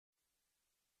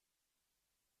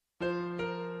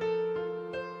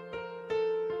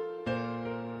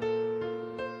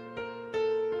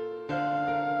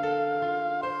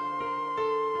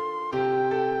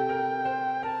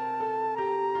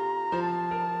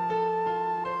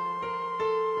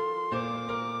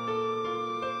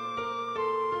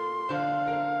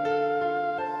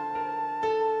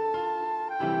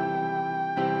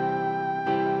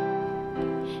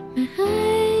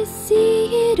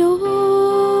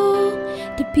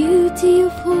beauty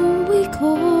of whom we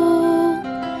call.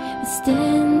 We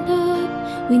stand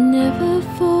up, we never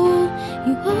fall.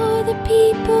 You are the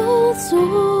people's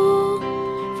soul.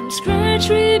 From scratch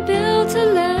we built a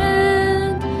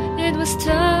land. It was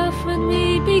tough when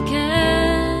we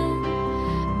began,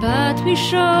 but we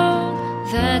showed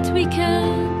that we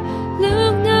can.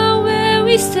 Look now where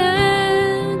we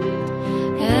stand.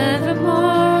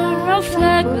 Evermore our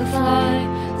flag will fly.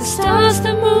 The stars,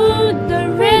 the moon, the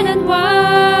red and white.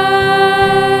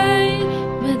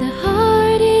 Where the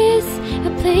heart is,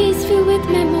 a place filled with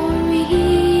memories.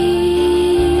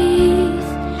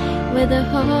 Where the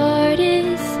heart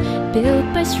is, built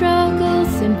by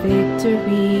struggles and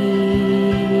victories.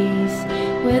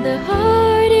 Where the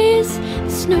heart is,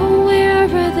 there's nowhere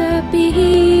I'd rather be.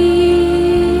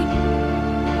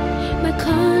 My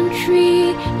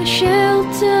country, my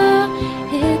shelter,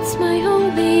 it's my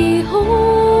only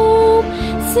home.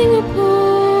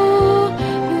 Singapore,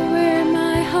 you're where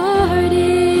my heart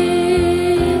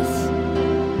is.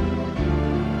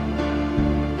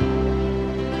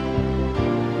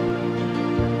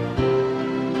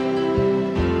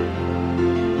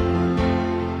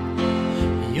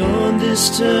 Beyond this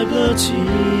stability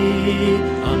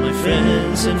are my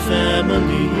friends and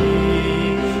family.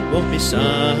 Walk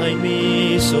beside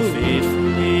me so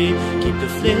faithfully. Keep the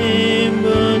flame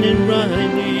burning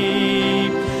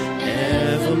brightly.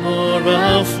 Evermore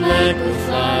our flag will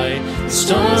fly. The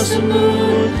stars, the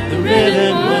moon, the red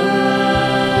and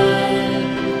white.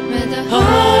 Where the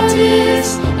Heart is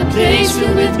a place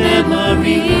filled with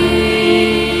memories.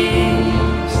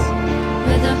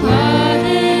 Where the heart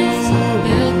is,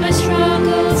 built by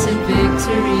struggles and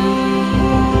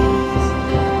victories.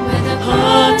 Where the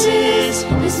Heart is,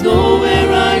 there's nowhere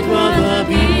I'd rather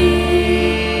be.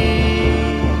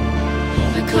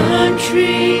 my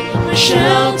country, my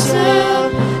shelter,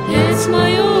 it's my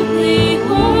only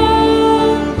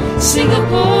home.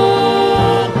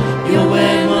 Singapore, you're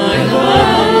where my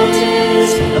heart is.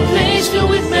 A place filled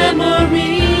with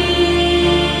memories.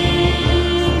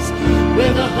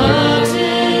 Where the heart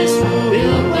is,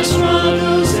 built by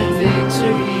struggles and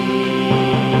victories.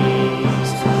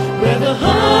 Where the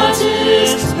heart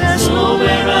is, there's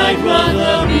nowhere I'd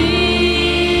rather be.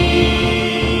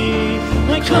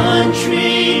 My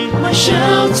country, my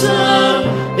shelter,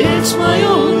 it's my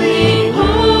only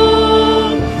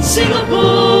home.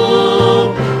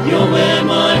 Singapore, you're where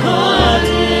my heart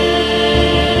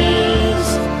is.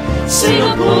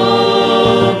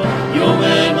 Singapore, you're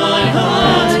where my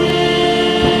heart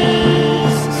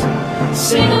is.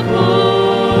 Singapore.